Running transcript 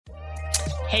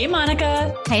Hey,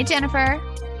 Monica. Hey, Jennifer.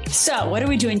 So what are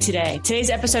we doing today? Today's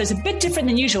episode is a bit different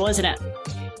than usual, isn't it?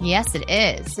 Yes, it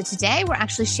is. So today we're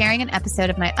actually sharing an episode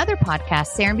of my other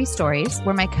podcast, Serenbe Stories,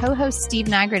 where my co-host Steve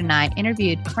Nygren and I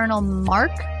interviewed Colonel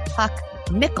Mark Puck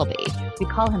Mickleby. We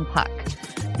call him Puck.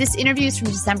 This interview is from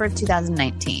December of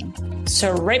 2019.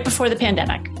 So right before the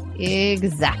pandemic.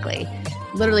 Exactly.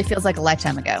 Literally feels like a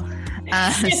lifetime ago.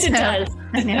 Yes, it does.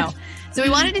 I know. So we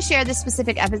wanted to share this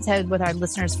specific episode with our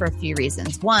listeners for a few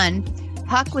reasons. One,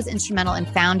 Puck was instrumental in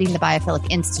founding the Biophilic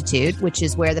Institute, which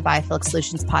is where the Biophilic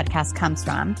Solutions podcast comes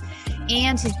from.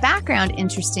 And his background,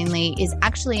 interestingly, is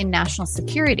actually in national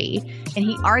security. And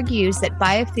he argues that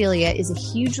biophilia is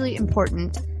hugely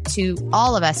important to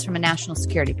all of us from a national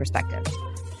security perspective.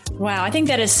 Wow, I think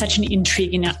that is such an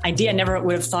intriguing idea. I never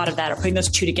would have thought of that or putting those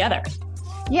two together.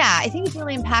 Yeah, I think it's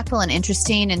really impactful and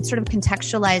interesting and sort of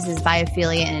contextualizes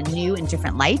biophilia in a new and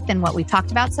different light than what we've talked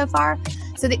about so far.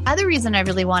 So the other reason I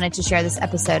really wanted to share this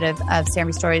episode of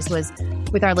Serenbe Stories was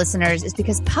with our listeners is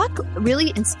because Puck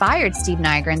really inspired Steve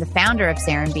Nygren, the founder of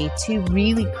Serenbe, to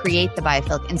really create the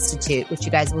Biophilic Institute, which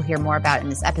you guys will hear more about in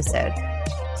this episode.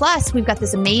 Plus, we've got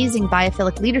this amazing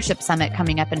Biophilic Leadership Summit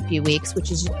coming up in a few weeks, which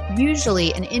is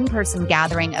usually an in-person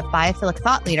gathering of biophilic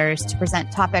thought leaders to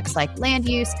present topics like land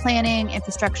use, planning,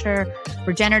 infrastructure,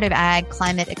 regenerative ag,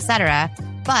 climate, etc.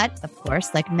 But, of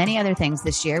course, like many other things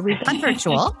this year, we've gone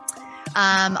virtual.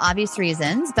 Obvious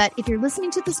reasons. But if you're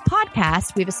listening to this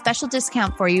podcast, we have a special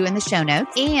discount for you in the show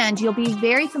notes, and you'll be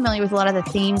very familiar with a lot of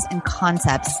the themes and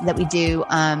concepts that we do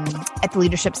at the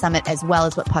Leadership Summit, as well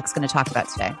as what Puck's going to talk about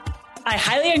today. I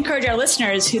highly encourage our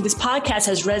listeners who this podcast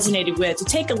has resonated with to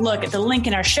take a look at the link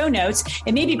in our show notes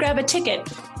and maybe grab a ticket.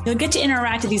 You'll get to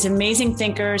interact with these amazing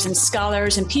thinkers and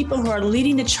scholars and people who are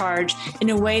leading the charge in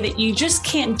a way that you just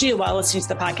can't do while listening to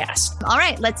the podcast. All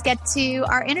right, let's get to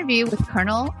our interview with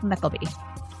Colonel Mickleby.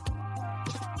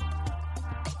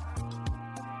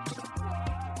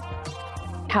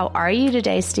 How are you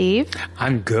today, Steve?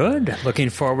 I'm good. Looking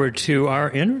forward to our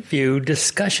interview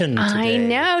discussion today. I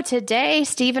know. Today,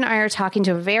 Steve and I are talking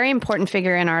to a very important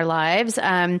figure in our lives,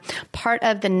 part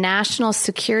of the national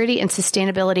security and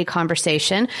sustainability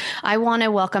conversation. I want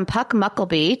to welcome Puck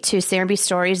Mickleby to Serenbe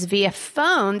Stories via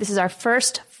phone. This is our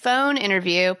first phone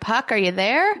interview. Puck, are you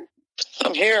there?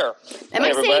 I'm here. Am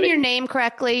I saying your name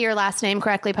correctly, your last name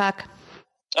correctly, Puck?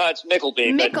 It's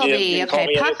Mickleby. Mickleby. You call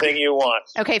me anything you want.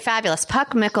 Okay, fabulous.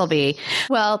 Puck Mickleby.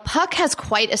 Well, Puck has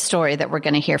quite a story that we're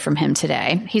going to hear from him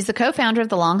today. He's the co-founder of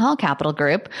the Long Haul Capital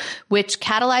Group, which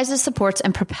catalyzes, supports,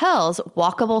 and propels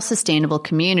walkable, sustainable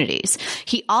communities.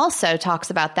 He also talks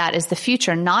about that as the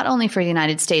future, not only for the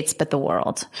United States, but the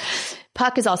world.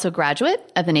 Puck is also a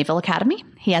graduate of the Naval Academy.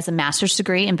 He has a master's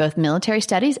degree in both military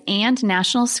studies and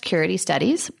national security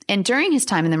studies. And during his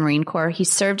time in the Marine Corps, he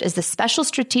served as the special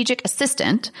strategic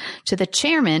assistant to the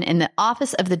chairman in the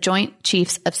Office of the Joint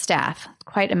Chiefs of Staff.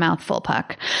 Quite a mouthful,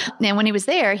 Puck. And when he was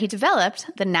there, he developed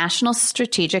the national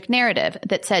strategic narrative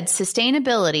that said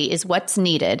sustainability is what's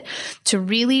needed to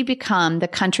really become the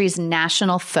country's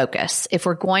national focus if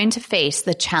we're going to face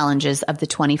the challenges of the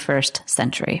 21st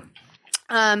century.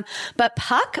 But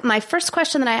Puck, my first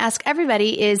question that I ask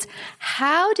everybody is,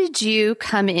 how did you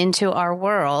come into our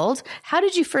world? How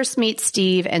did you first meet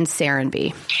Steve and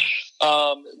Serenbe?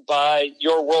 By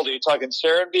your world, are you talking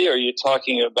Serenbe? Or are you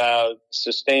talking about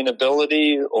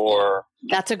sustainability or?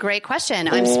 That's a great question.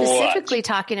 I'm specifically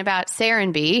talking about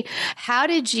Serenbe. How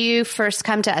did you first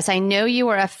come to us? I know you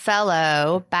were a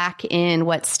fellow back in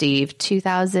what, Steve?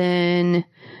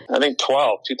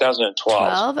 2012.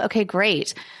 2012. Okay,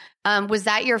 great. Was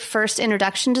that your first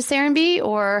introduction to Serenbe,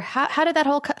 or how did that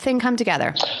whole thing come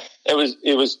together?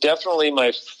 It was definitely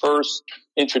my first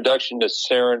introduction to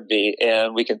Serenbe,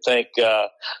 and we can thank the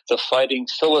Fighting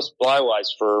Phyllis Blywise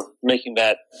for making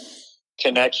that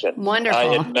connection. Wonderful. I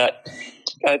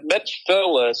had met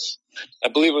Phyllis, I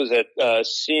believe it was at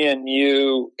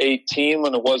CNU 18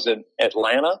 when it was in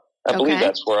Atlanta. I believe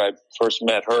that's where I first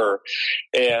met her.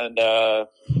 And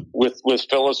with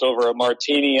Phyllis over a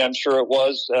martini, I'm sure it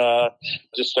was,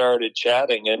 just started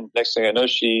chatting. And next thing I know,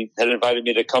 she had invited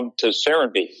me to come to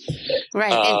Serenbe.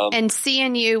 Right. And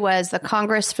CNU was the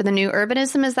Congress for the New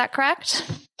Urbanism. Is that correct?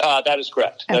 That is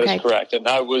correct. That is correct. And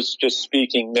I was just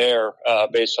speaking there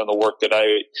based on the work that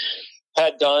I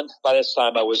had done. By this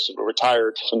time, I was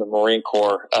retired from the Marine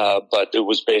Corps, but it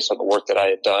was based on the work that I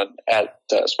had done at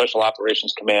Special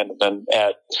Operations Command and then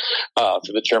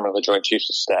for the chairman of the Joint Chiefs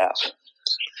of Staff.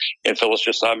 And Phyllis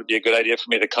just thought it'd be a good idea for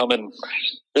me to come and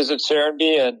visit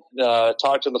Serenbe and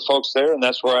talk to the folks there. And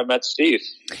that's where I met Steve.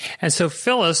 And so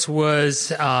Phyllis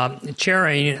was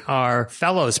chairing our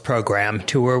fellows program,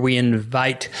 to where we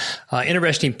invite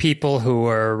interesting people who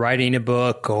are writing a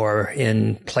book or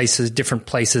in different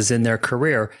places in their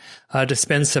career, to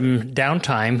spend some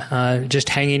downtime just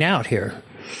hanging out here.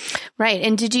 Right.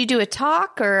 And did you do a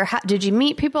talk, or did you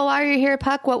meet people while you were here,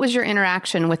 Puck? What was your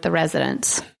interaction with the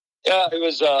residents? Yeah, it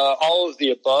was all of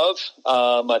the above.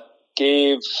 I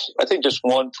gave, I think, just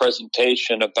one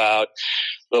presentation about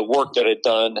the work that I'd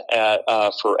done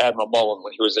for Admiral Mullen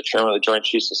when he was the chairman of the Joint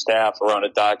Chiefs of Staff, around a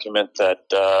document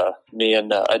that me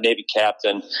and a Navy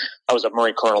captain, I was a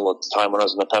Marine colonel at the time when I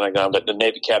was in the Pentagon, but the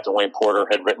Navy captain Wayne Porter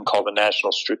had written, called the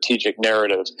National Strategic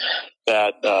Narrative,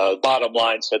 that bottom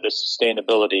line said that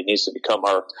sustainability needs to become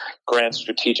our grand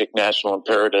strategic national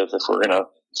imperative if we're going to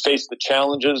face the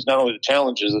challenges, not only the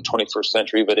challenges of the 21st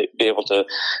century, but be able to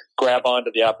grab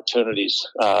onto the opportunities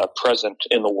present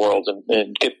in the world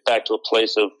and get back to a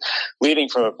place of leading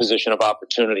from a position of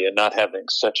opportunity and not having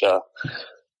such a,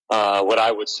 what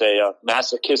I would say, a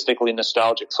masochistically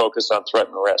nostalgic focus on threat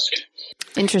and risk.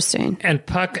 Interesting. And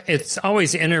Puck, it's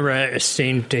always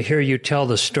interesting to hear you tell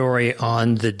the story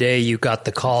on the day you got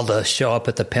the call to show up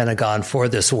at the Pentagon for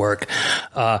this work.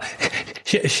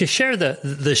 Share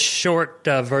the short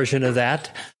version of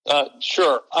that.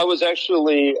 Sure. I was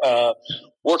actually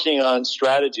working on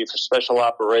strategy for Special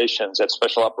Operations at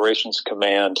Special Operations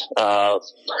Command,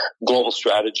 global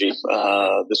strategy.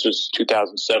 This was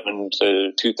 2007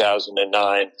 to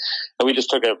 2009. And we just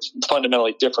took a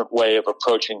fundamentally different way of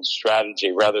approaching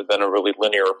strategy rather than a really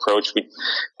linear approach. We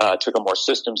took a more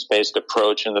systems-based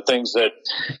approach. And the things that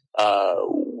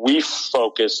we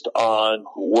focused on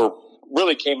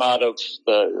really came out of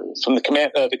the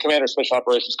commander of Special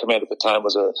Operations Command at the time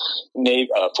was a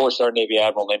four-star Navy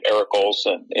admiral named Eric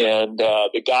Olson, and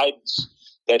the guidance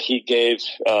that he gave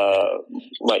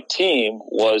my team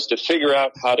was to figure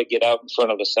out how to get out in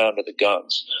front of the sound of the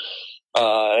guns.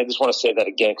 I just want to say that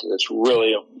again because it's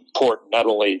really important, not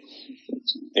only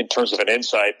in terms of an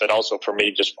insight, but also for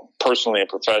me just personally and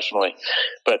professionally.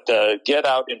 But get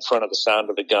out in front of the sound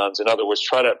of the guns. In other words,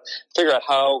 try to figure out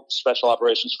how Special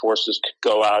Operations Forces could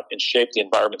go out and shape the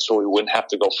environment so we wouldn't have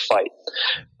to go fight.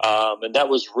 And that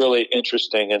was really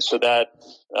interesting. And so that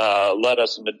led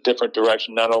us in a different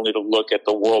direction, not only to look at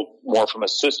the world more from a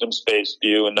systems-based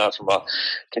view and not from a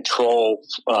control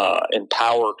and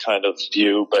power kind of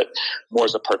view, but more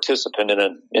as a participant in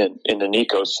an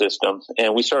ecosystem.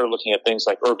 And we started looking at things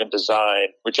like urban design,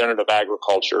 regenerative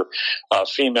agriculture,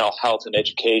 female health and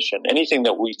education, anything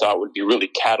that we thought would be really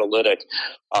catalytic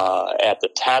at the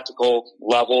tactical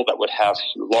level that would have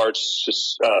large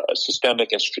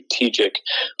systemic and strategic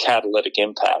catalytic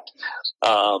impact.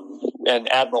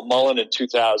 And Admiral Mullen in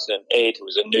 2008, who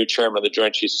was a new chairman of the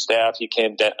Joint Chiefs of Staff, he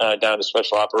came down to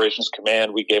Special Operations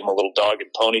Command. We gave him a little dog and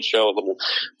pony show, a little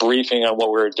briefing on what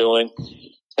we were doing,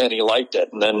 and he liked it.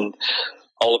 And then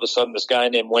all of a sudden, this guy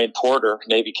named Wayne Porter,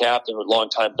 Navy captain, who had long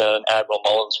time been Admiral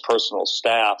Mullen's personal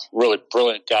staff, really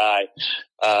brilliant guy,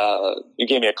 he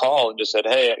gave me a call and just said,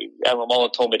 "Hey, Admiral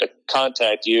Mullen told me to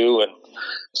contact you." And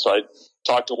so I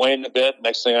talked to Wayne a bit.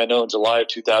 Next thing I know, in July of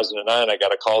 2009, I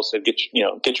got a call that said,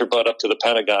 get your butt up to the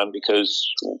Pentagon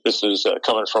because this is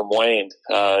coming from Wayne.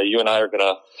 You and I are going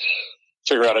to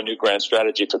figure out a new grand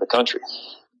strategy for the country.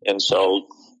 And so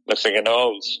next thing I know, I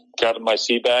was grabbing my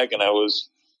sea bag and I was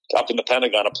up in the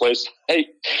Pentagon, a place I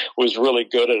was really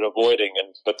good at avoiding.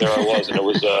 But there I was. And it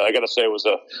was, I got to say,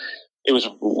 it was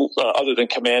other than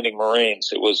commanding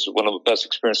Marines, it was one of the best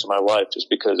experiences of my life just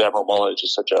because Admiral Mullen is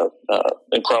just such a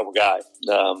incredible guy,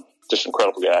 just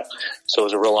incredible guy. So it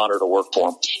was a real honor to work for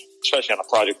him, especially on a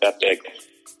project that big.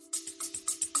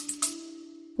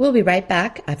 We'll be right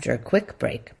back after a quick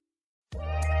break.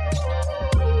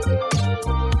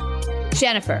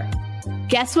 Jennifer,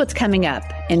 guess what's coming up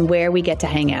and where we get to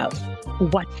hang out?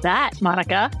 What's that,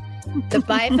 Monica? The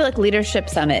Biophilic Leadership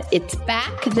Summit. It's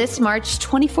back this March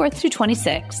 24th through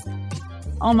 26th.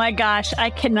 Oh my gosh, I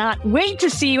cannot wait to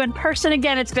see you in person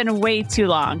again. It's been way too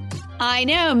long. I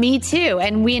know, me too.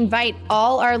 And we invite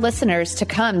all our listeners to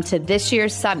come to this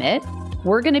year's summit.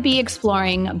 We're going to be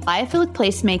exploring biophilic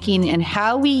placemaking and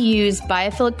how we use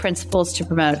biophilic principles to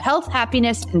promote health,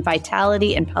 happiness, and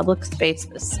vitality in public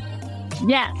spaces.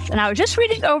 Yes, and I was just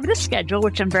reading over the schedule,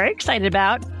 which I'm very excited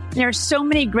about. There are so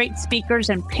many great speakers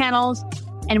and panels.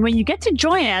 And when you get to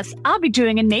join us, I'll be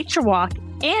doing a nature walk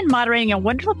and moderating a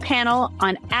wonderful panel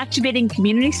on activating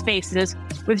community spaces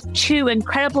with two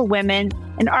incredible women,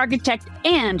 an architect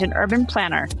and an urban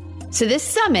planner. So this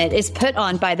summit is put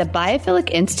on by the Biophilic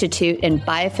Institute and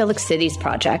Biophilic Cities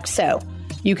Project. So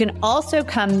you can also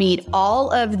come meet all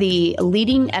of the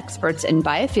leading experts in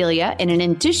biophilia. And in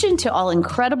addition to all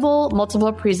incredible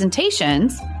multiple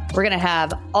presentations, we're going to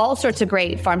have all sorts of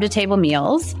great farm-to-table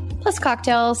meals, plus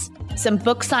cocktails, some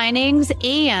book signings,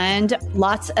 and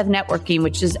lots of networking,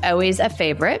 which is always a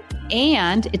favorite.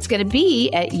 And it's going to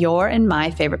be at your and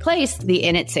my favorite place, the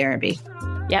Inn at Serenbe.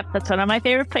 Yep, that's one of my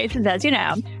favorite places, as you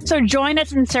know. So join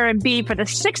us in Serenbe for the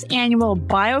 6th Annual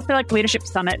Biophilic Leadership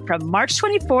Summit from March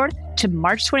 24th to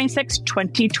March 26,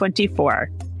 2024.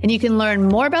 And you can learn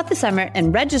more about the summit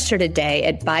and register today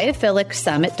at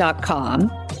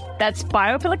biophilic.summit.com. That's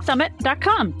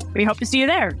biophilic.summit.com. We hope to see you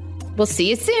there. We'll see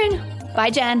you soon.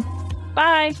 Bye, Jen.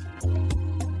 Bye.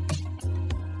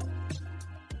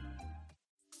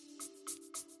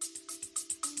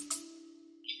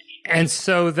 And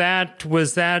so that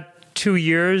 2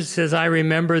 years, as I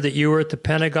remember, that you were at the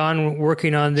Pentagon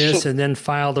working on this and then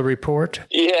filed a report?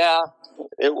 Yeah,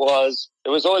 it was. It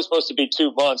was only supposed to be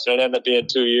 2 months, and it ended up being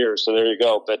 2 years. So there you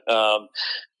go. But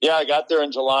yeah, I got there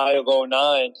in July of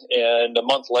 2009, and a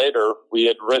month later, we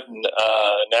had written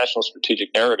a national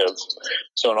strategic narrative.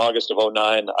 So in August of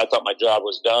 2009, I thought my job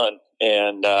was done.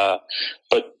 And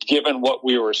but given what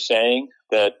we were saying,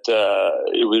 that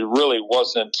it really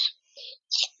wasn't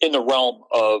in the realm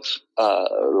of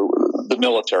the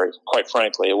military, quite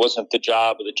frankly. It wasn't the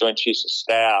job of the Joint Chiefs of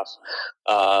Staff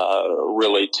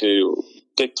really to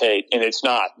dictate, and it's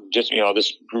not just,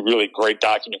 this really great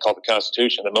document called the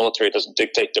Constitution. The military doesn't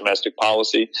dictate domestic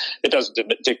policy. It doesn't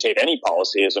dictate any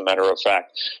policy, as a matter of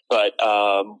fact. But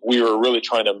we were really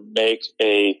trying to make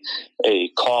a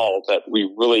call that we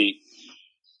really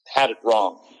had it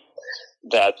wrong,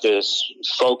 that this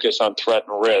focus on threat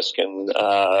and risk and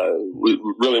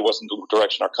really wasn't the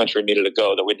direction our country needed to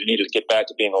go, that we needed to get back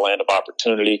to being a land of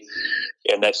opportunity,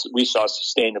 and that we saw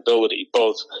sustainability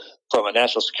both from a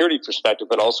national security perspective,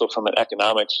 but also from an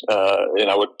economics, and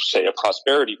I would say a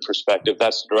prosperity perspective.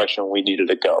 That's the direction we needed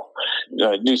to go.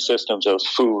 New systems of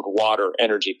food, water,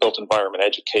 energy, built environment,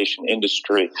 education,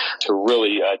 industry, to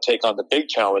really take on the big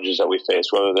challenges that we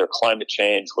face, whether they're climate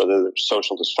change, whether they're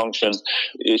social dysfunction,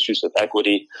 issues of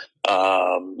equity,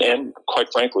 and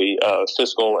quite frankly,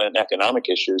 fiscal and economic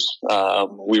issues.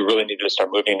 We really needed to start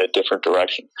moving in a different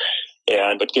direction.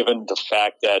 But given the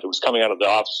fact that it was coming out of the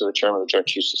office of the chairman of the Joint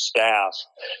Chiefs of Staff,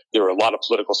 there were a lot of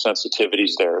political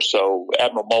sensitivities there. So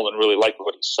Admiral Mullen really liked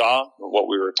what he saw, what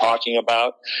we were talking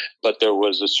about, but there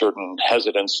was a certain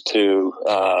hesitance to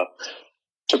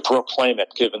proclaim it,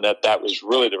 given that that was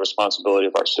really the responsibility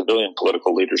of our civilian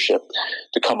political leadership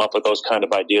to come up with those kind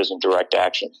of ideas and direct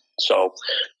action. So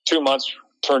 2 months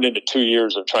turned into 2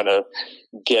 years of trying to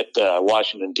get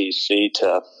Washington, D.C.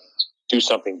 to do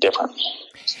something different.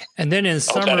 And then in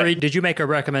summary, did you make a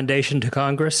recommendation to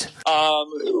Congress?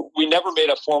 We never made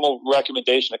a formal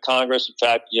recommendation to Congress. In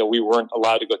fact, we weren't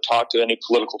allowed to go talk to any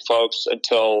political folks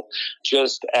until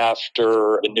just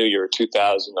after the new year,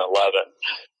 2011.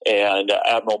 And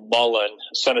Admiral Mullen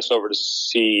sent us over to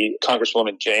see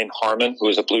Congresswoman Jane Harman, who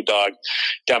is a Blue Dog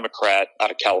Democrat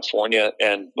out of California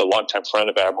and a longtime friend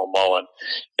of Admiral Mullen.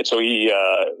 And so he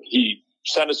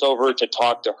sent us over to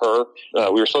talk to her.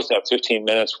 We were supposed to have 15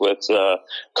 minutes with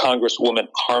Congresswoman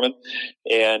Harman,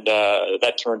 and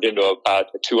that turned into about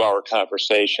a 2-hour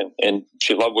conversation. And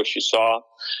she loved what she saw.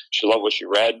 She loved what she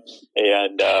read,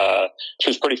 and she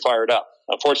was pretty fired up.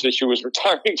 Unfortunately, she was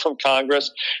retiring from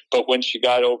Congress, but when she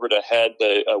got over to head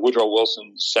the Woodrow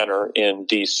Wilson Center in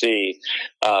D.C.,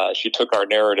 she took our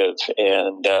narrative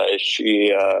and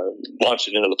she launched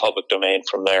it into the public domain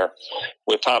from there,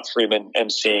 with Tom Friedman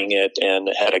emceeing it and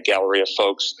had a gallery of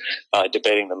folks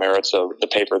debating the merits of the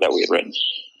paper that we had written.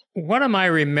 What am I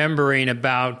remembering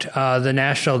about the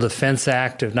National Defense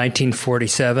Act of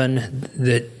 1947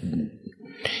 that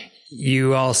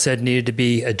you all said needed to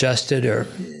be adjusted, or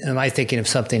am I thinking of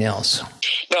something else?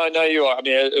 No, you are. I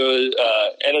mean, it was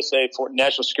NSA,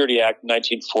 National Security Act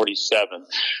 1947,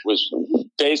 was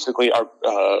basically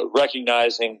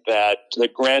recognizing that the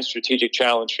grand strategic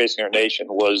challenge facing our nation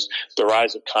was the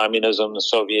rise of communism, the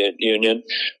Soviet Union.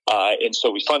 And so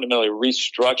we fundamentally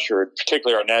restructured,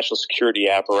 particularly our national security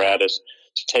apparatus,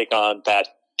 to take on that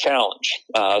challenge.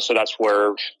 So that's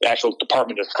where the actual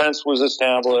Department of Defense was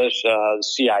established, the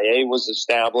CIA was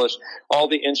established, all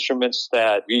the instruments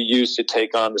that we used to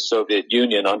take on the Soviet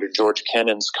Union under George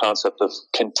Kennan's concept of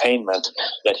containment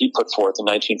that he put forth in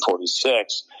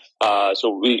 1946.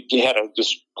 So we had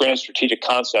this grand strategic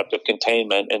concept of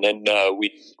containment, and then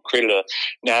we created a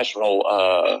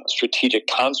national strategic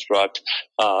construct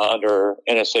under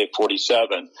NSA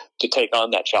 47 to take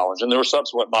on that challenge. And there were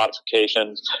subsequent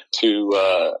modifications to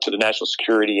the National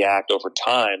Security Act over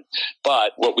time.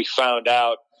 But what we found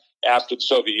out after the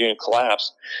Soviet Union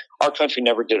collapsed, our country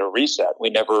never did a reset.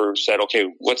 We never said, okay,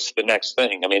 what's the next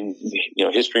thing? I mean,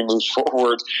 history moves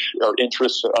forward, our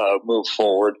interests move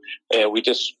forward, and we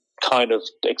just kind of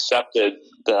accepted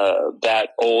that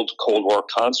old Cold War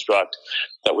construct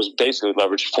that was basically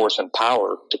leveraged force and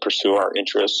power to pursue our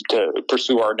interests, to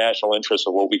pursue our national interests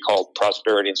of what we call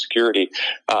prosperity and security.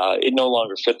 It no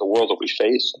longer fit the world that we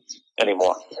face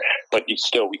anymore. But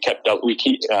we kept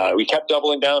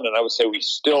doubling down, and I would say we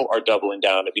still are doubling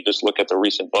down. If you just look at the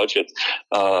recent budget,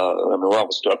 we're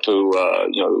almost up to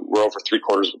we're over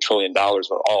 $750 billion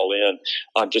all in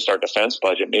on just our defense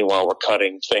budget. Meanwhile, we're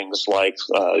cutting things like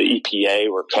the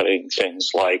EPA, we're cutting things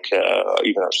like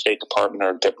even our State Department,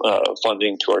 our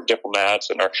funding to our diplomats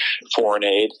and our foreign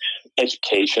aid,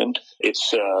 education.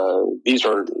 It's these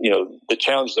are the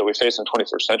challenges that we face in the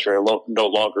 21st century are no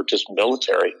longer just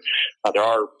military. There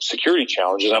are security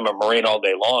challenges. I'm a Marine all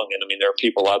day long, and there are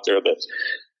people out there that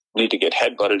need to get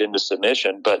headbutted into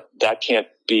submission, but that can't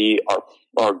be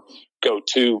our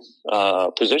go-to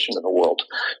position in the world.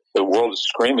 The world is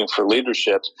screaming for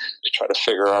leadership to try to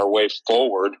figure our way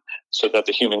forward so that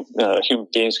the human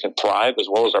beings can thrive as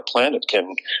well as our planet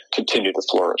can continue to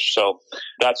flourish. So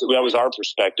that was our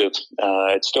perspective.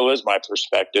 It still is my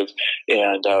perspective.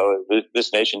 And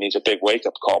this nation needs a big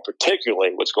wake-up call,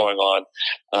 particularly what's going on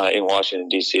in Washington,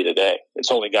 D.C. today.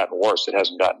 It's only gotten worse. It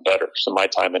hasn't gotten better. So my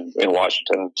time in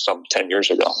Washington some 10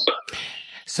 years ago.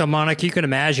 So, Monica, you can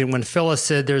imagine when Phyllis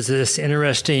said there's this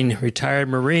interesting retired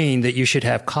Marine that you should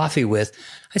have coffee with,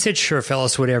 I said, sure,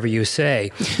 Phyllis, whatever you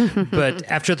say. But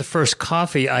after the first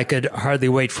coffee, I could hardly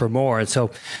wait for more. And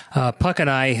so Puck and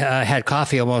I had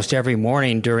coffee almost every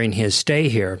morning during his stay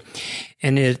here.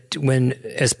 And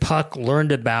as Puck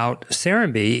learned about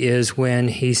Serenbe is when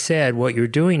he said, what you're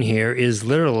doing here is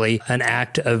literally an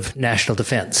act of national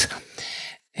defense.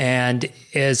 And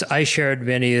as I shared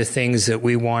many of the things that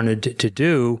we wanted to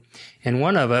do, and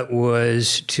one of it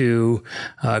was to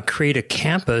create a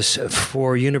campus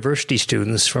for university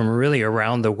students from really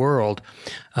around the world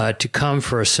to come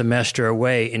for a semester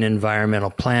away in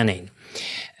environmental planning.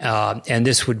 And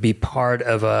this would be part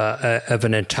of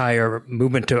an entire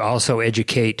movement to also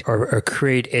educate or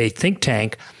create a think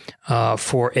tank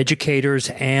for educators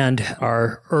and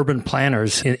our urban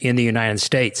planners in the United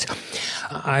States.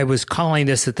 I was calling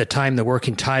this at the time, the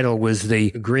working title was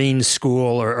the Green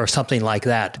School or something like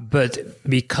that. But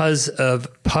because of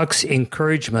Puck's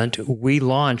encouragement, we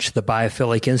launched the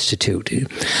Biophilic Institute.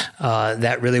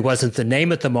 That really wasn't the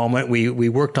name at the moment. We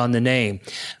worked on the name,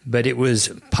 but it was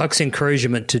Puck's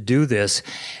encouragement to do this.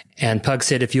 And Puck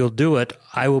said, if you'll do it,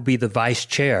 I will be the vice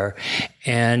chair.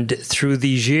 And through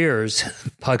these years,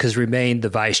 Puck has remained the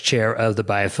vice chair of the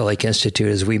Biophilic Institute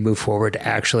as we move forward to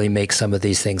actually make some of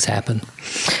these things happen.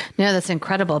 No, that's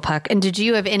incredible, Puck. And did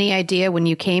you have any idea when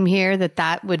you came here that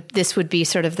this would be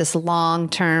sort of this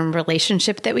long-term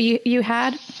relationship that you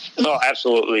had? No,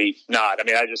 absolutely not.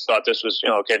 I just thought this was,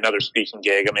 another speaking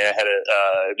gig. I had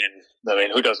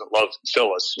who doesn't love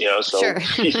Phyllis, so, sure.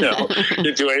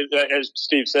 You do it, as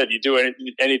Steve said, you do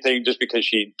anything just because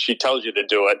she tells you to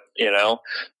do it,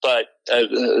 but,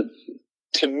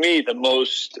 to me, the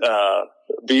most,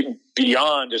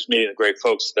 beyond just meeting the great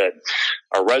folks that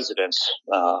are residents,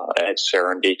 at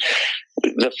Serenbe,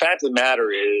 the fact of the matter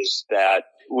is that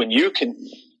when you can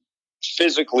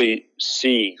physically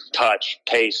see, touch,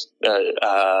 taste,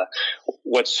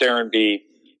 what Serenbe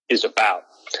is about,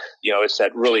 it's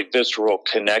that really visceral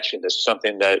connection to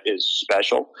something that is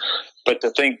special. But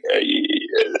but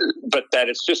that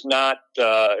it's just not,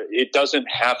 it doesn't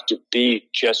have to be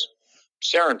just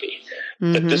Serenbe.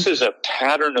 Mm-hmm. That this is a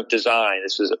pattern of design.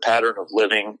 This is a pattern of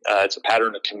living. It's a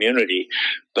pattern of community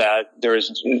that there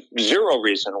is zero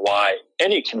reason why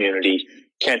any community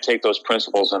can't take those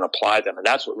principles and apply them. And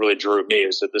that's what really drew me,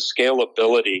 is that the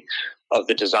scalability of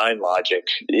the design logic,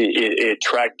 it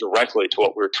tracked directly to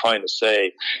what we were trying to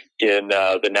say in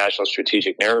the National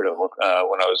Strategic Narrative when I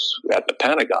was at the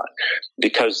Pentagon.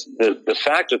 Because the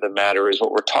fact of the matter is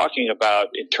what we're talking about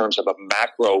in terms of a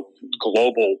macro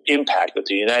global impact that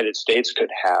the United States could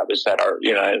have is that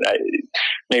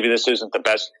maybe this isn't the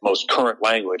best, most current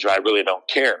language. I really don't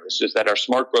care. It's just that our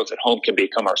smart growth at home can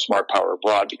become our smart power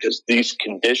abroad, because these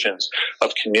conditions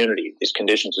of community, these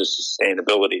conditions of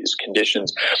sustainability, these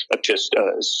conditions of just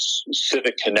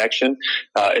civic connection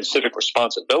and civic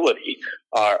responsibility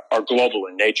are global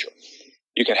in nature.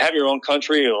 You can have your own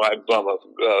country. I'm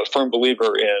a firm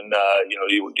believer in,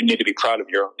 you need to be proud of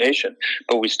your own nation,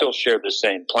 but we still share the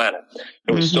same planet,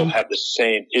 and we still have the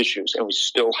same issues, and we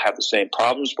still have the same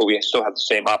problems, but we still have the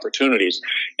same opportunities.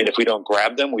 And if we don't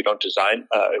grab them, we don't design.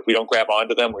 If we don't grab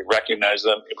onto them, we recognize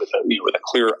them with a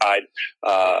clear-eyed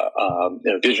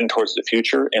vision towards the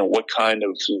future and what kind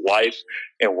of life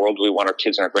and world we want our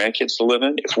kids and our grandkids to live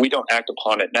in. If we don't act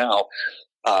upon it now,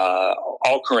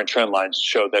 all current trend lines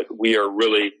show that we are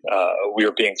really we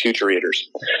are being future eaters.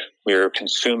 We are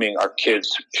consuming our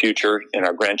kids' future and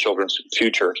our grandchildren's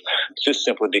future just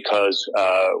simply because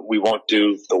we won't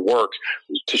do the work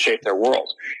to shape their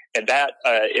world. And that,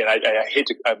 and I hate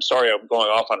to, I'm sorry I'm going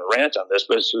off on a rant on this,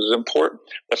 but this is important.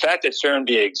 The fact that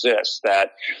Serenbe exists,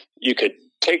 that you could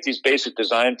take these basic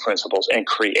design principles and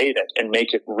create it and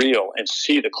make it real and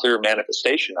see the clear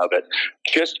manifestation of it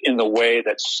just in the way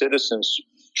that citizens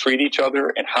treat each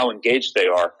other and how engaged they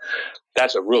are.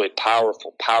 That's a really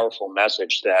powerful, powerful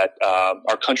message that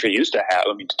our country used to have.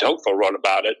 I mean, Tocqueville wrote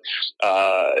about it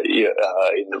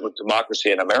in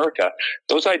Democracy in America.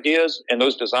 Those ideas and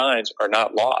those designs are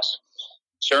not lost.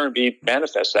 Serenbe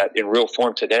manifests that in real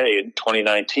form today in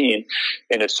 2019,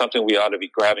 and it's something we ought to be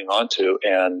grabbing onto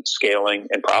and scaling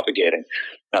and propagating,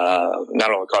 not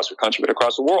only across the country, but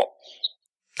across the world.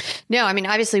 No, I mean,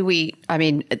 obviously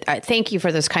thank you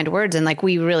for those kind words. And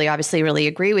we really obviously really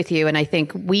agree with you. And I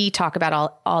think we talk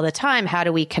about all the time, how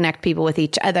do we connect people with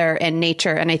each other and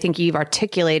nature? And I think you've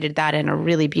articulated that in a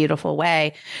really beautiful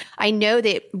way. I know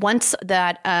that once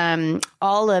that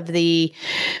all of the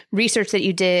research that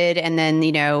you did, and then,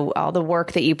 all the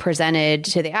work that you presented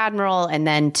to the Admiral and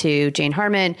then to Jane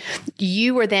Harman,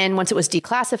 you were then, once it was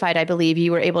declassified, I believe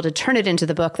you were able to turn it into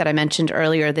the book that I mentioned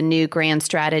earlier, The New Grand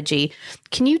Strategy.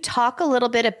 Can you talk a little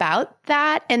bit about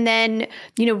that? And then,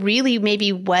 really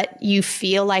maybe what you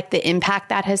feel like the impact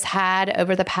that has had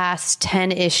over the past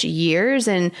 10-ish years.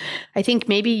 And I think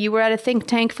maybe you were at a think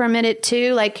tank for a minute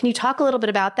too. Can you talk a little bit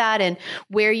about that and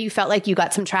where you felt like you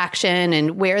got some traction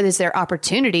and where is there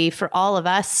opportunity for all of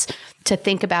us to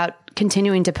think about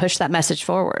continuing to push that message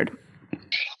forward?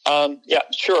 Yeah,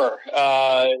 sure.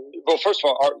 Well, first of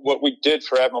all, what we did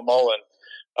for Admiral Mullen,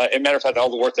 as a matter of fact, all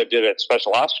the work they did at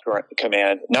Special Ops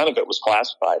Command, none of it was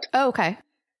classified. Oh, okay.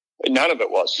 None of it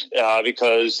was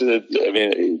because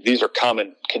these are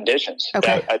common conditions.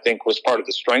 Okay. That I think was part of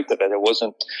the strength of it. It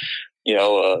wasn't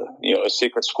a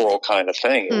secret squirrel kind of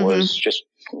thing. It was just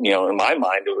in my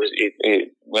mind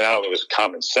it was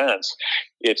common sense.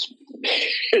 It's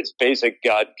basic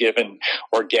God-given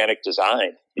organic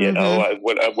design.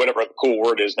 Whatever the cool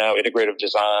word is now, integrative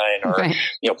design or,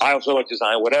 biophilic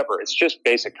design, whatever. It's just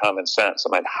basic common sense.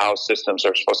 I mean, how systems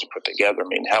are supposed to put together. I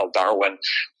mean, hell, Darwin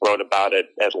wrote about it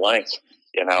at length.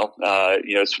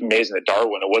 It's amazing that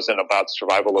Darwin, it wasn't about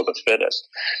survival of the fittest.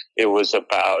 It was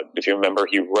about, if you remember,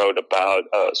 he wrote about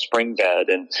a spring bed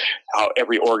and how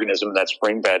every organism in that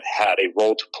spring bed had a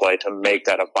role to play to make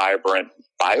that a vibrant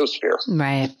biosphere.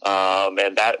 Right.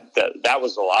 And that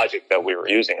was the logic that we were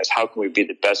using, is how can we be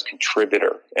the best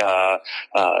contributor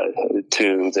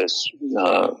to this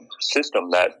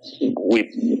system that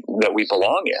we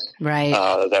belong in, right?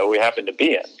 That we happen to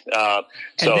be in. And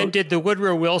then did the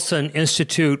Woodrow Wilson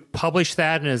Institute publish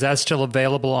that, and is that still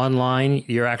available online,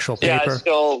 your actual paper? Yeah, it's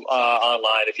still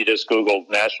online. If you just Google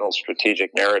National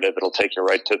Strategic Narrative, it'll take you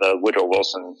right to the Woodrow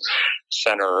Wilson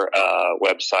Center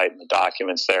website and the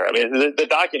documents there. I mean, the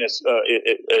documents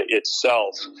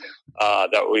itself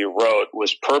that we wrote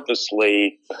was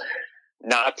purposely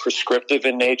not prescriptive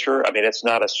in nature. I mean, it's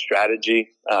not a strategy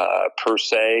per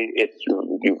se.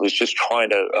 It was just trying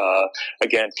to,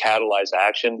 again, catalyze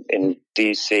action in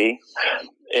D.C.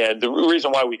 And the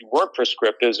reason why we weren't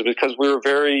prescriptive is because we were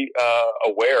very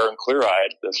aware and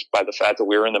clear-eyed by the fact that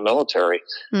we were in the military,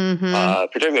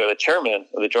 particularly the chairman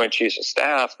of the Joint Chiefs of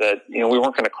Staff, that we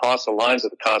weren't going to cross the lines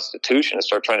of the Constitution and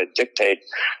start trying to dictate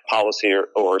policy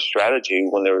or strategy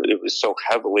when it was so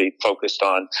heavily focused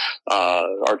on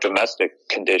our domestic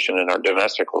condition and our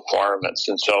domestic requirements.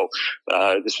 And so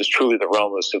this was truly the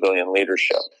realm of civilian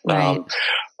leadership. Right.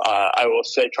 I will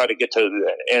say, try to get to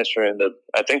answering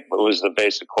I think what was the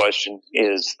basic question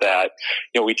is that,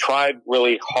 we tried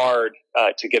really hard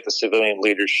to get the civilian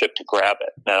leadership to grab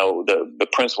it. Now, the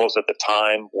principles at the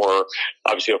time were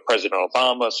obviously President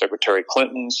Obama, Secretary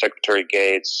Clinton, Secretary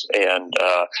Gates, and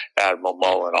Admiral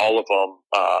Mullen. All of them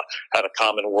had a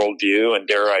common worldview, and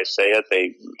dare I say it,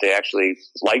 they actually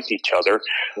liked each other.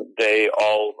 They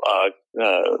all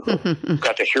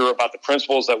got to hear about the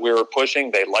principles that we were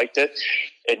pushing. They liked it.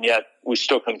 and yet we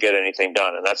still couldn't get anything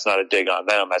done. And that's not a dig on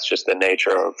them. That's just the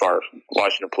nature of our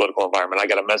Washington political environment. I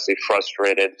got immensely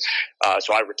frustrated.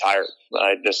 So I retired.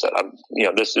 I just said,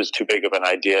 this is too big of an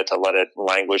idea to let it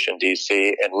languish in DC,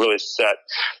 and really set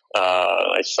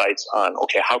sights on,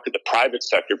 okay, how could the private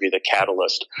sector be the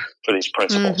catalyst for these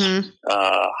principles? Mm-hmm.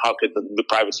 How could the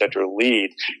private sector lead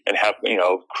and have,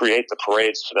 create the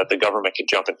parades so that the government could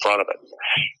jump in front of it?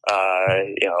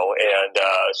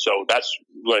 So that's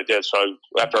what I did. So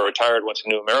after I retired, went to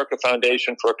New America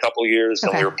Foundation for a couple of years.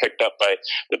 Okay. Then we were picked up by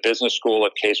the business school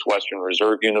at Case Western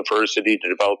Reserve University to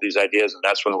develop these ideas. And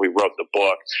that's when we wrote the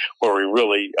book where we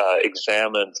really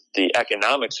examined the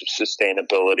economics of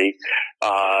sustainability.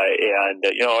 Are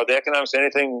the economics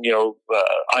anything,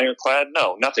 ironclad?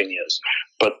 No, nothing is.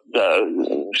 But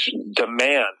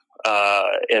demand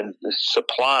and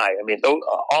supply,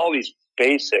 all these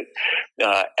basic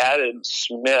Adam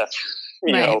Smith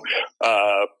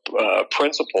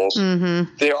principles, mm-hmm.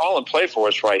 they're all in play for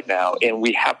us right now. And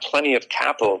we have plenty of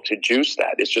capital to juice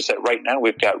that. It's just that right now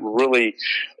we've got really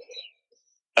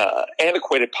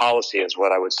antiquated policy is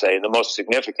what I would say. And the most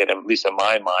significant, at least in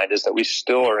my mind, is that we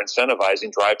still are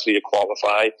incentivizing drive-through to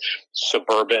qualify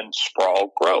suburban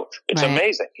sprawl growth. It's right.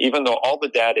 Amazing. Even though all the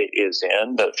data is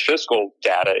in, the fiscal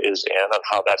data is in on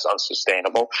how that's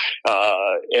unsustainable.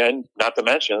 And not to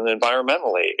mention,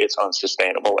 environmentally, it's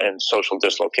unsustainable, and social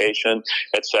dislocation,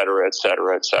 et cetera, et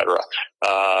cetera, et cetera.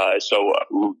 So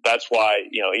that's why,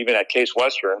 even at Case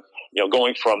Western,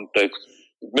 going from the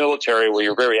military where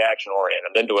you're very action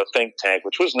oriented, then to a think tank,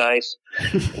 which was nice.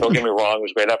 Don't get me wrong, it was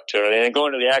a great opportunity. And then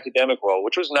going to the academic world,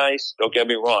 which was nice. Don't get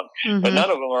me wrong, mm-hmm. but none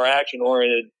of them are action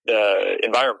oriented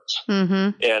environments.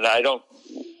 Mm-hmm. And I don't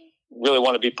really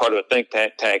want to be part of a think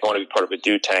tank. I want to be part of a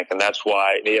do tank. And that's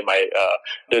why me and my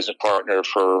business partner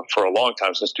for a long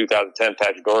time, since 2010,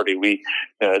 Patrick Doherty, we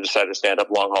decided to stand up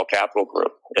Long Haul Capital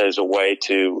Group as a way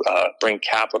to bring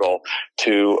capital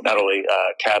to not only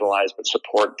catalyze but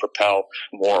support and propel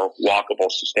more walkable,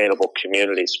 sustainable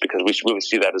communities, because we really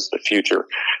see that as the future,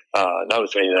 not only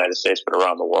in the United States but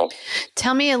around the world.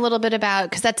 Tell me a little bit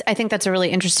about, because I think that's a really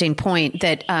interesting point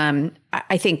that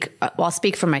I think, I'll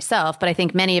speak for myself, but I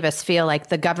think many of us feel like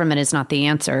the government is not the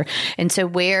answer. And so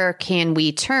where can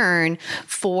we turn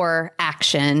for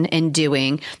action and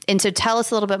doing? And so tell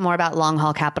us a little bit more about Long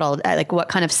Haul Capital, like what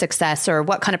kind of success or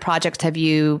what kind of projects have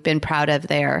you been proud of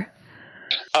there?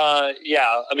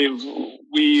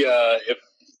 We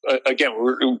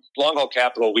Long Haul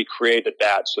Capital, we created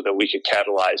that so that we could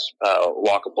catalyze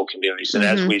walkable communities. And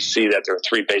mm-hmm. as we see that there are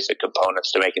three basic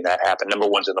components to making that happen. Number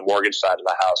one's in the mortgage side of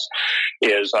the house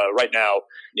is right now,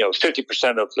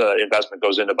 50% of the investment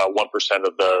goes into about 1%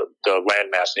 of the land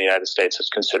mass in the United States that's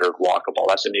considered walkable.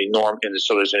 That's an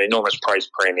so there's an enormous price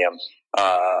premium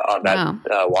on that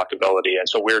walkability. And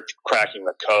so we're cracking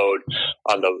the code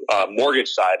on the mortgage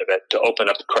side of it to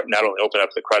not only open up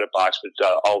the credit box,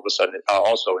 but all of a sudden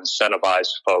also incentivize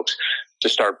folks to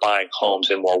start buying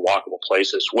homes in more walkable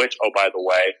places, which, oh, by the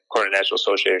way, according to the National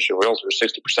Association of Realtors,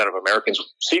 60% of Americans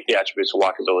seek the attributes of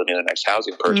walkability in the next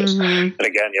housing purchase. Mm-hmm. And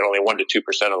again, only 1% to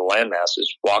 2% of the land mass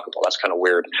is walkable. That's kind of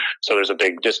weird. So there's a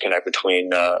big disconnect between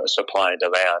supply and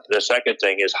demand. The second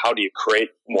thing is, how do you create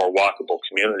more walkable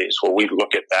communities? Well, we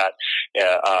look at that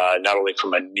not only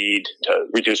from a need to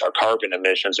reduce our carbon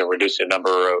emissions and reduce the number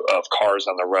of cars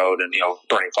on the road and,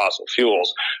 burning fossil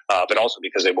fuels, but also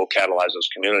because they will catalyze those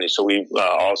communities. So we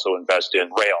also invest in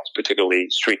rails, particularly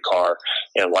streetcar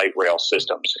and light rail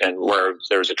systems. And where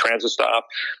there's a transit stop,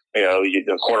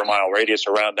 the quarter-mile radius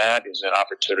around that is an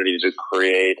opportunity to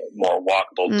create more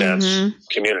walkable, dense mm-hmm.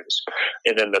 communities.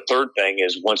 And then the third thing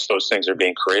is, once those things are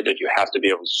being created, you have to be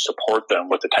able to support them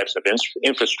with the types of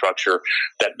infrastructure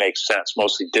that makes sense,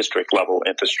 mostly district-level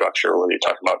infrastructure, whether you're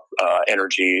talking about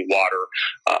energy, water,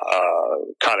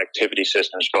 connectivity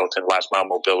systems, both in last-mile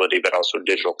mobility, but also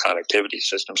digital connectivity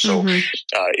systems. So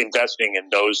investing in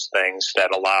those things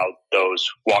that allow those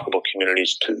walkable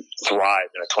communities to thrive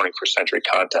in a 21st century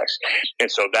context.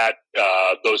 And so that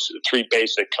those three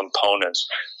basic components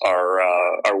are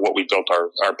what we built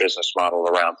our business model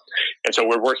around. And so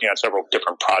we're working on several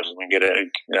different projects.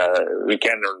 We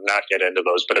can or not get into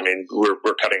those, but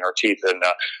we're cutting our teeth in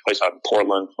a place out in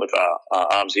Portland with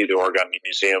OMSI, the Oregon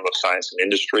Museum of Science and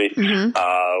Industry. Mm-hmm.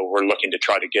 We're looking to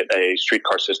try to get a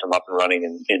streetcar system up and running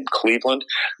in Cleveland.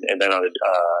 And then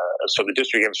so the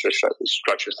district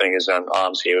infrastructure thing is on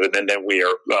OMSI. And then we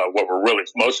are, what we're really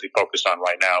mostly focused on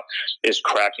right now is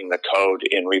cracking the code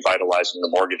in revitalizing the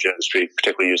mortgage industry,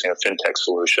 particularly using a fintech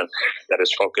solution that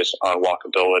is focused on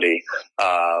walkability.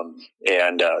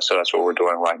 So that's what we're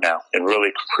doing right now, and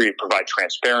really provide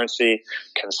transparency,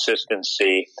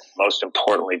 consistency, most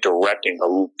importantly, directing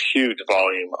a huge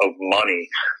volume of money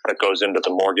that goes into the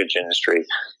mortgage industry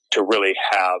to really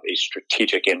have a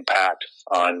strategic impact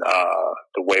on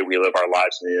the way we live our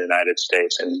lives in the United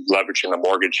States, and leveraging the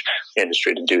mortgage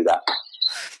industry to do that.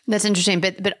 That's interesting,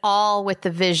 but all with the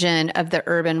vision of the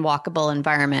urban walkable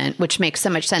environment, which makes so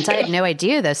much sense. I had no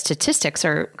idea those statistics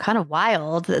are kind of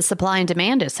wild. The supply and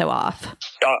demand is so off.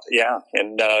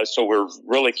 And so we're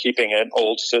really keeping an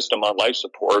old system on life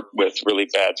support with really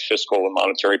bad fiscal and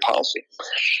monetary policy.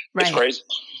 Right. It's crazy.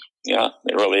 Yeah,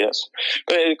 it really is.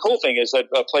 But the cool thing is that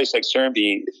a place like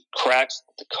Serenbe cracks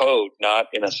the code, not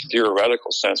in a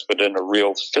theoretical sense, but in a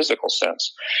real physical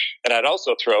sense. And I'd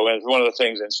also throw in one of the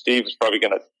things, and Steve is probably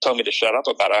going to tell me to shut up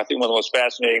about it, I think one of the most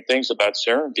fascinating things about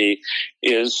Serenbe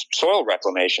is soil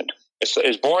reclamation.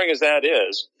 As boring as that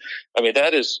is, I mean,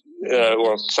 that is,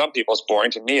 well, some people it's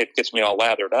boring. To me, it gets me all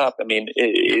lathered up. I mean,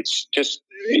 it's just,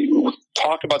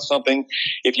 talk about something.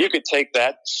 If you could take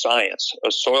that science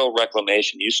of soil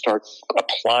reclamation, you start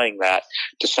applying that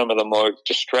to some of the more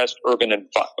distressed urban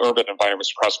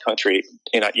environments across the country.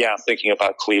 I'm thinking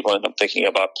about Cleveland. I'm thinking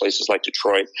about places like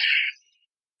Detroit.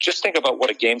 Just think about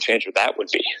what a game changer that would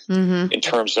be in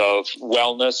terms of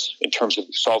wellness, in terms of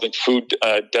solving food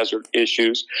desert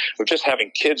issues, or just having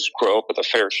kids grow up with a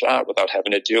fair shot without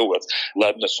having to deal with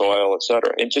lead in the soil, et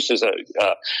cetera. And just as a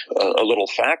little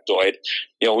factoid,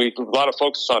 a lot of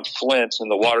focus on Flint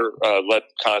and the water lead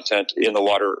content in the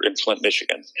water in Flint,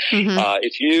 Michigan.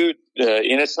 If you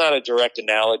and it's not a direct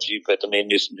analogy, but I mean,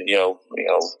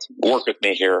 work with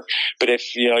me here. But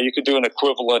if you could do an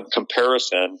equivalent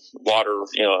comparison, water,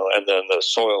 and then the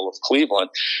soil of Cleveland,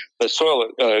 the soil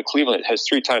of Cleveland has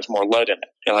 3 times more lead in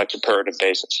it on a comparative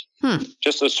basis.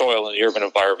 Just the soil in the urban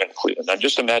environment in Cleveland. Now,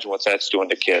 just imagine what that's doing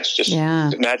to kids. Just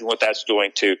imagine what that's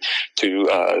doing to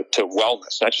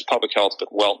wellness, not just public health, but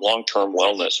long-term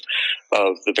wellness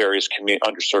of the various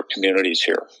underserved communities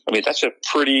here. I mean, that's a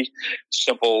pretty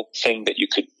simple thing that you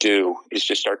could do, is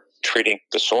just start treating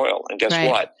the soil. And guess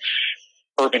what?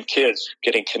 Urban kids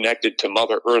getting connected to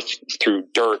Mother Earth through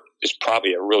dirt is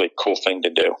probably a really cool thing to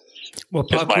do. Well,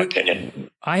 Puck, my opinion.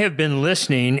 I have been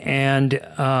listening, and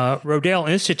Rodale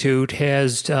Institute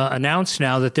has announced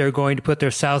now that they're going to put their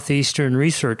Southeastern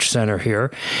Research Center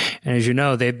here. And as you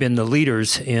know, they've been the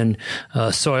leaders in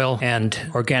soil and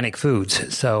organic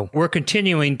foods. So we're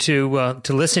continuing to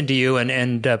listen to you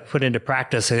and put into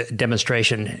practice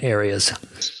demonstration areas.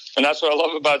 And that's what I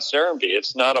love about Serenbe.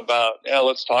 It's not about,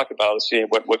 let's talk about it, see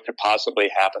what could possibly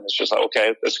happen. It's just like,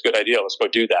 okay, that's a good idea. Let's go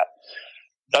do that.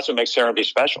 That's what makes Serenbe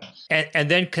special.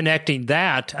 And then connecting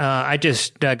that, I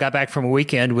just got back from a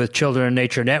weekend with Children in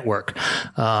Nature Network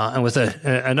and with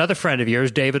another friend of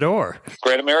yours, David Orr.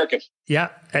 Great American. Yeah.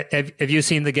 Have you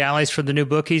seen the galleys for the new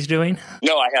book he's doing?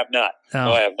 No, I have not.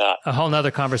 No, I have not. A whole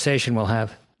nother conversation we'll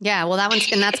have. Yeah, well,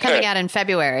 that's coming out in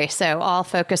February. So all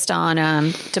focused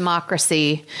on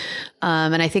democracy.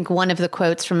 And I think one of the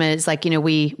quotes from it is like,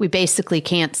 we basically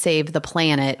can't save the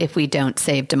planet if we don't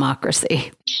save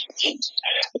democracy.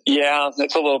 Yeah,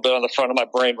 that's a little bit on the front of my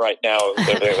brain right now,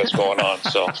 everything that's going on.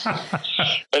 So,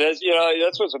 but as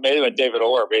that's what's amazing about David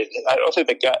Orr. I mean, I don't think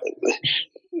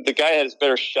the guy has a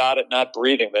better shot at not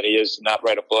breathing than he is to not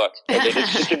write a book. I mean,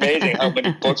 it's just amazing how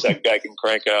many books that guy can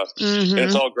crank out. And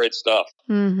it's all great stuff.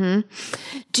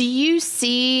 Do you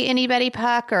see anybody,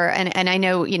 Puck, and I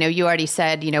know, you already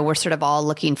said, we're sort of all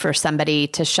looking for somebody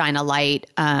to shine a light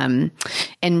and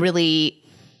really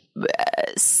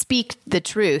speak the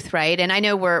truth, right? And I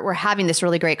know we're having this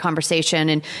really great conversation,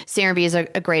 and Serenbe is a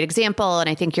great example, and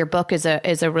I think your book is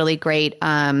a really great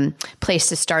place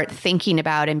to start thinking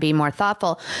about and be more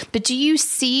thoughtful. But do you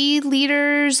see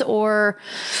leaders or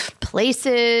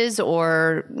places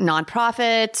or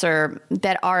nonprofits or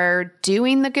that are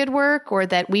doing the good work, or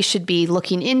that we should be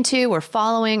looking into or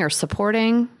following or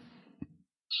supporting?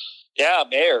 Yeah,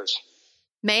 mayors.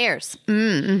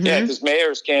 Yeah, because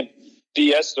mayors can't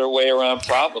BS their way around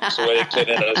problems the way they can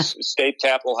in a state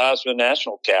capital house or a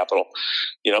national capital.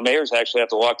 Mayors actually have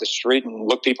to walk the street and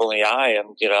look people in the eye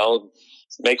and,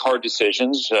 make hard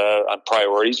decisions on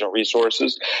priorities and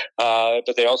resources.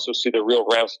 But they also see the real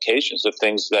ramifications of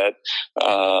things that,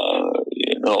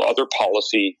 other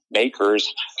policy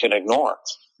makers can ignore.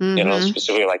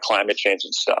 Specifically like climate change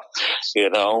and stuff.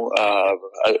 Look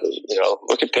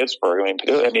at Pittsburgh.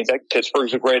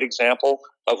 Pittsburgh's a great example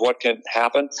of what can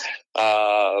happen.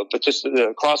 But just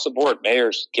across the board,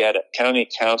 mayors get it. County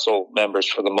council members,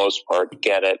 for the most part,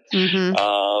 get it.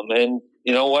 And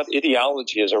you know what?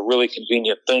 Ideology is a really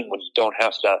convenient thing when you don't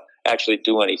have to actually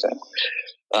do anything.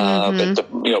 But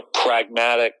the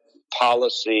pragmatic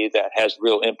policy that has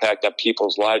real impact on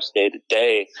people's lives day to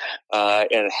day,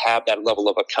 and have that level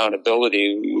of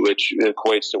accountability, which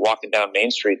equates to walking down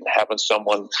Main Street and having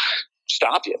someone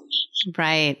stop you.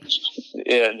 Right.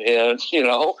 And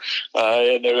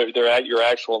they're at your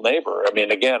actual neighbor. I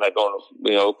mean, again,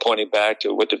 pointing back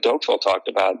to what de Tocqueville talked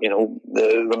about,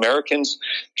 the Americans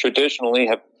traditionally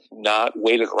have not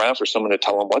waited around for someone to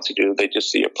tell them what to do. They just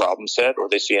see a problem set, or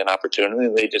they see an opportunity,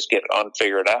 and they just get it on,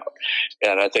 figure it out.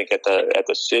 And I think at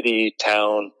the city,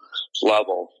 town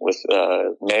level with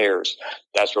mayors,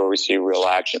 that's where we see real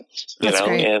action.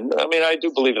 Great. And I mean, I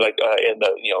do believe on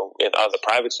the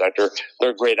private sector, there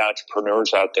are great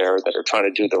entrepreneurs out there that are trying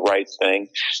to do the right thing,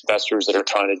 investors that are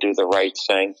trying to do the right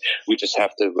thing. We just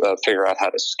have to figure out how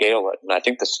to scale it. And I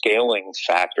think the scaling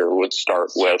factor would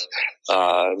start with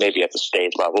maybe at the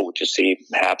state level, which you see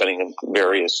happening in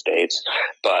various states.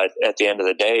 But at the end of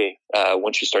the day,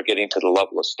 once you start getting to the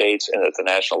level of states and at the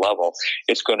national level,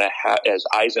 it's going to as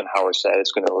Eisenhower said,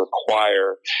 it's going to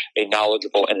require a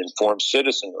knowledgeable and informed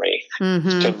citizenry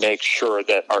to make sure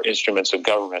that our instruments of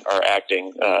government are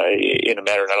acting in a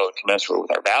manner not only commensurate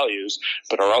with our values,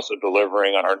 but are also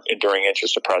delivering on our enduring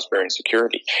interests of prosperity and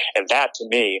security. And that, to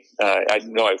me, I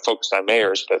know I focused on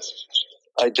mayors, but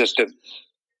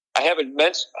I have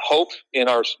immense hope in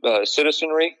our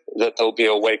citizenry that there'll be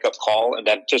a wake-up call, and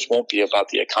that just won't be about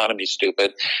the economy,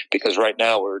 stupid, because right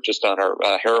now we're just on our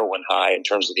heroin high in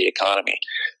terms of the economy.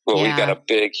 Well, we've got a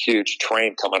big, huge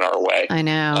train coming our way. I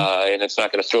know. And it's not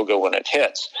going to feel good when it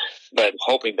hits. But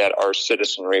hoping that our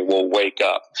citizenry will wake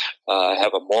up,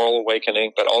 have a moral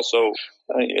awakening, but also,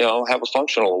 have a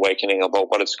functional awakening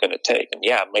about what it's going to take. And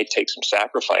it may take some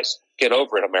sacrifice. Get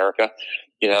over it, America.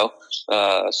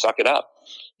 Suck it up.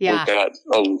 Yeah.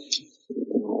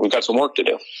 We've got some work to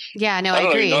do. Yeah, no, I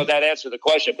don't agree. know if that answered the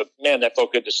question, but man, that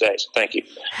felt good to say. So thank you.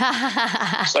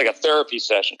 It's like a therapy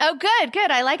session. Oh, good.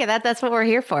 I like it. That's what we're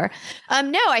here for.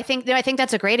 No, I think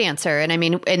that's a great answer. And I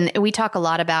mean, and we talk a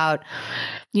lot about,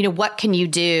 what can you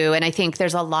do? And I think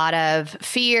there's a lot of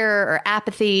fear or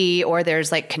apathy, or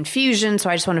there's like confusion. So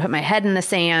I just want to put my head in the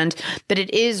sand. But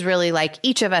it is really like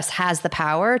each of us has the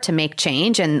power to make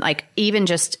change. And like even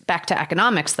just back to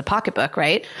economics, the pocketbook,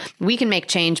 right? We can make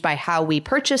change by how we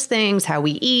purchase things, how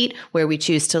we eat, where we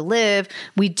choose to live.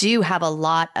 We do have a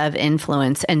lot of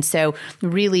influence. And so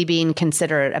really being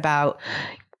considerate about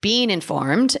being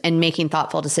informed and making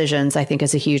thoughtful decisions, I think,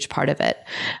 is a huge part of it.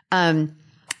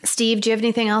 Steve, do you have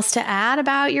anything else to add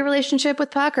about your relationship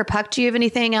with Puck? Or Puck, do you have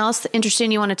anything else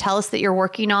interesting you want to tell us that you're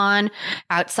working on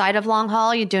outside of Long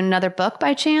Haul? You doing another book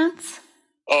by chance?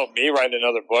 Oh, me writing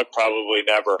another book? Probably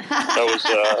never. That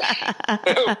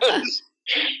was,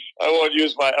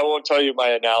 I won't tell you my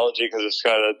analogy because it's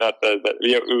kind of not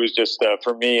it was just,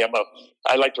 for me, I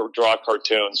like to draw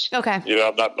cartoons. Okay.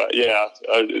 I'm not,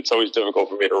 it's always difficult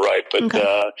for me to write, but,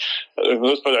 but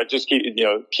I just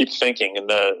keep thinking,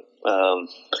 and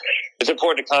it's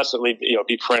important to constantly,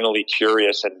 be perennially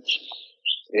curious. And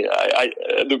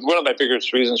one of my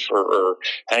biggest reasons for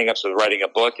hang-ups with writing a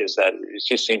book is that it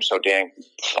just seems so dang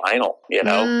final, and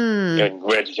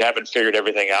you haven't figured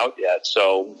everything out yet.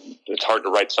 So it's hard to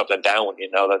write something down when you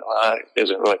know that it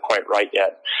isn't really quite right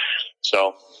yet.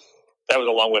 So that was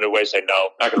a long-winded way to say no,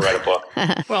 not going to write a book.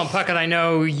 Well, Puckett, I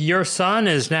know your son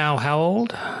is now how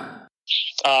old?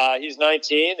 He's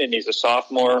 19, and he's a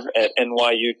sophomore at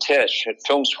NYU Tisch at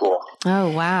film school. Oh,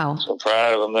 wow. So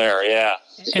proud of him there, yeah.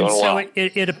 And so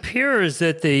it appears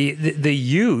that the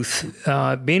youth,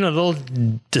 being a little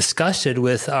disgusted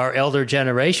with our elder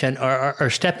generation, are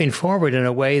stepping forward in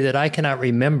a way that I cannot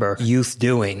remember youth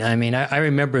doing. I mean, I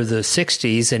remember the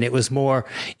 60s, and it was more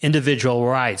individual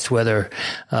rights, whether,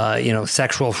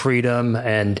 sexual freedom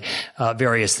and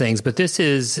various things. But this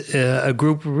is a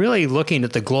group really looking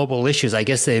at the global issues. I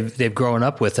guess they've grown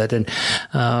up with it. And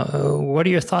what are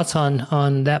your thoughts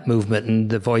on that movement and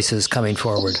the voices coming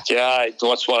forward? Yeah, I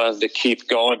just wanted to keep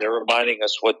going. They're reminding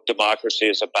us what democracy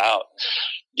is about.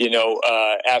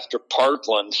 After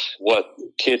Parkland, what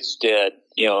kids did,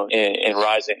 in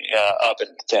rising up and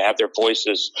to have their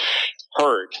voices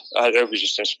heard, it was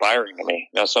just inspiring to me.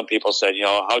 Now, some people said,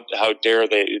 how dare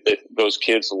those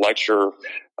kids lecture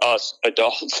us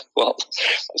adults. Well,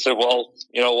 I said, well,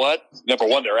 you know what? Number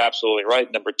one, they're absolutely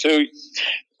right. Number two,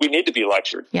 we need to be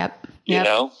lectured. Yep. You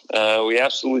know, we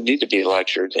absolutely need to be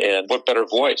lectured. And what better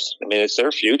voice? I mean, it's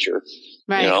their future,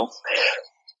 right. You know,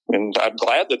 and I'm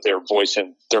glad that they're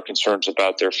voicing their concerns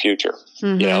about their future,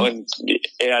 you know, and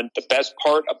the best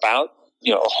part about,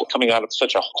 you know, coming out of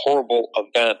such a horrible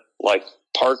event like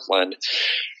Parkland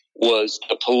was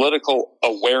the political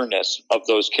awareness of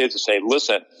those kids to say,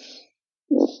 listen,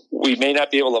 we may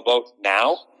not be able to vote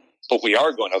now, but we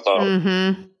are going to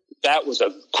vote. That was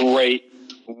a great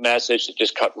message that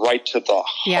just cut right to the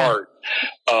heart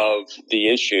of the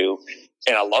issue.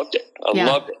 And I loved it. I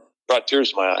loved it. Brought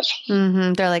tears to my eyes.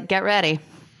 They're like, get ready.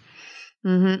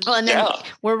 Well, and then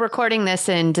we're recording this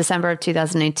in December of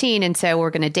 2018. And so we're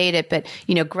going to date it. But,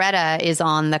 you know, Greta is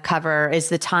on the cover, is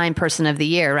the Time Person of the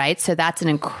Year, right? So that's an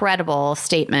incredible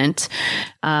statement.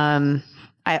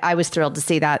 I was thrilled to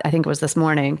see that. I think it was this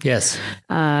morning. Yes.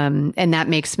 And that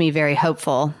makes me very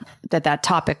hopeful that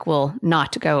topic will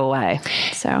not go away.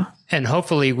 So. And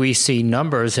hopefully we see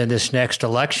numbers in this next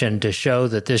election to show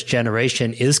that this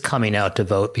generation is coming out to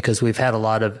vote, because we've had a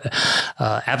lot of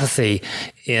apathy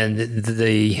in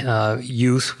the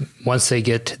youth once they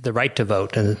get the right to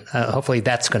vote. And hopefully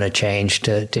that's going to change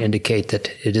to indicate that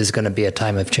it is going to be a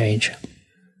time of change.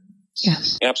 Yeah,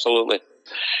 absolutely.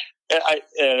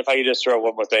 And if I could just throw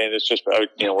one more thing, it's just,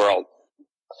 you know, we're all,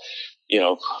 you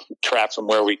know, trapped from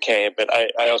where we came. But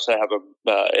I also have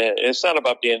it's not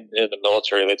about being in the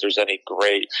military that there's any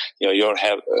great, you know, you don't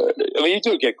have, I mean, you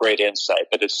do get great insight,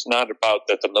 but it's not about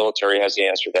that the military has the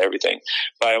answer to everything.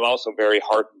 But I'm also very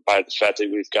heartened by the fact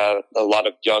that we've got a lot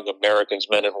of young Americans,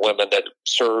 men and women, that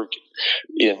served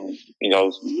in, you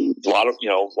know, a lot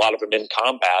of them in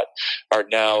combat are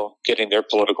now getting their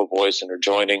political voice and are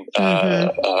joining,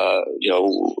 you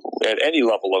know, at any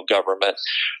level of government,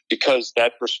 because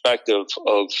that perspective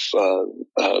of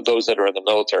those that are in the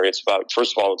military, it's about,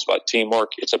 first of all, it's about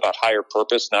teamwork. It's about higher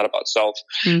purpose, not about self,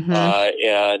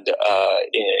 and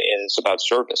it's about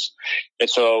service. And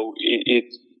so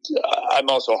I'm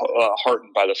also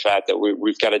heartened by the fact that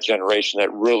we've got a generation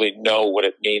that really know what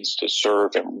it means to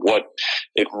serve and what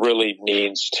it really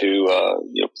means to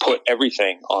you know, put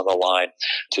everything on the line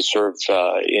to serve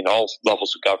in all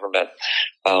levels of government.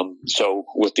 So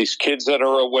with these kids that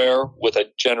are aware, with a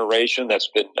generation that's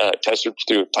been tested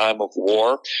through a time of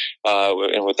war,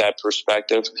 and with that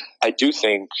perspective, I do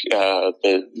think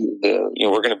that you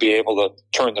know, we're going to be able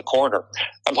to turn the corner.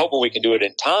 I'm hoping we can do it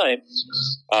in time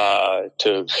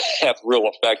to have real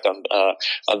effect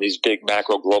on these big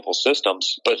macro global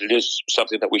systems. But it is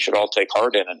something that we should all take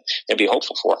heart in and be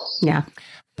hopeful for. Yeah.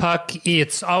 Puck,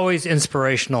 it's always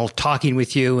inspirational talking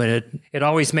with you, and it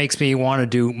always makes me want to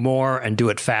do more and do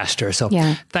it faster. So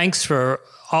thanks for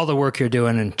all the work you're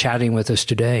doing and chatting with us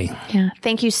today. Yeah.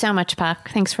 Thank you so much,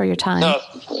 Puck. Thanks for your time.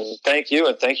 Thank you.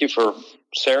 And thank you for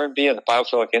Sarah and B and the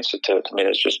Biophilic Institute. I mean,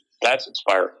 it's just, that's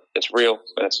inspiring. It's real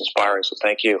and it's inspiring. So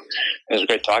thank you. It was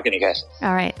great talking to you guys.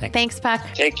 All right. Thanks, Puck.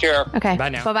 Take care. Okay. Bye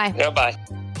now. Bye-bye. Yeah, bye.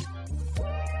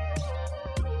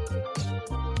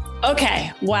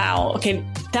 Okay. Wow. Okay.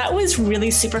 That was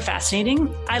really super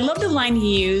fascinating. I love the line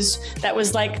he used that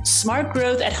was like, smart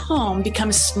growth at home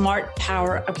becomes smart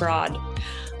power abroad.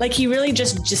 Like he really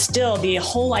just distilled the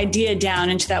whole idea down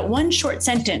into that one short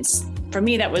sentence. For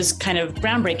me, that was kind of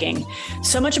groundbreaking.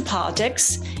 So much of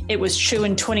politics, it was true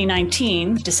in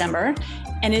 2019, December,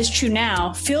 and is true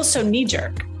now, feels so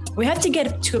knee-jerk. We have to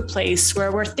get to a place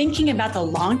where we're thinking about the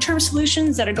long-term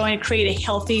solutions that are going to create a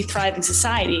healthy, thriving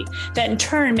society that in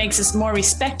turn makes us more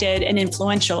respected and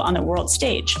influential on the world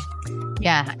stage.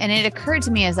 Yeah. And it occurred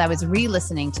to me as I was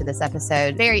re-listening to this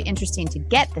episode, very interesting to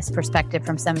get this perspective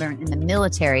from someone in the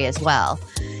military as well.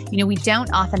 You know, we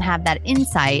don't often have that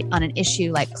insight on an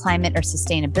issue like climate or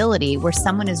sustainability where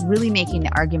someone is really making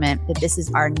the argument that this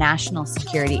is our national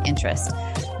security interest.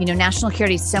 You know, national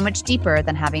security is so much deeper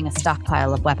than having a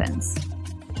stockpile of weapons.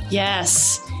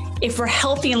 Yes. If we're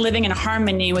healthy and living in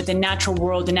harmony with the natural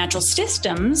world and natural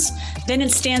systems, then it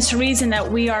stands to reason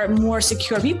that we are more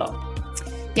secure people.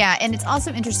 Yeah. And it's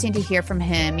also interesting to hear from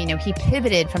him. You know, he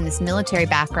pivoted from this military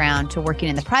background to working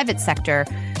in the private sector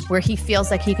where he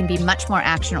feels like he can be much more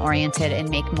action oriented and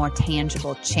make more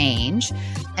tangible change.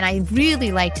 And I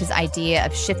really liked his idea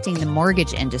of shifting the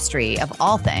mortgage industry of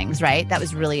all things, right? That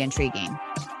was really intriguing.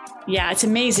 Yeah, it's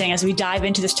amazing. As we dive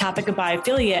into this topic of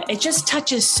biophilia, it just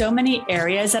touches so many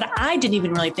areas that I didn't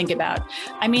even really think about.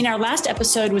 I mean, our last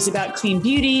episode was about clean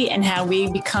beauty and how we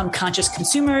become conscious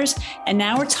consumers. And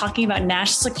now we're talking about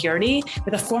national security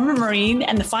with a former Marine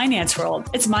and the finance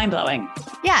world. It's mind-blowing.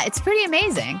 Yeah, it's pretty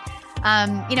amazing.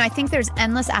 I think there's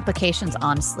endless applications,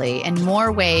 honestly, and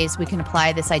more ways we can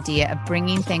apply this idea of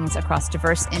bringing things across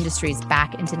diverse industries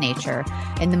back into nature.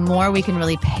 And the more we can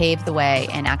really pave the way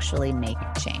and actually make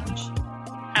change.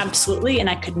 Absolutely. And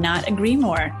I could not agree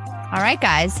more. All right,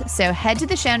 guys. So head to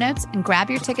the show notes and grab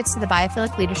your tickets to the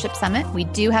Biophilic Leadership Summit. We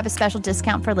do have a special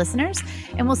discount for listeners,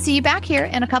 and we'll see you back here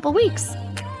in a couple weeks.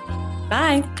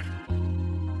 Bye.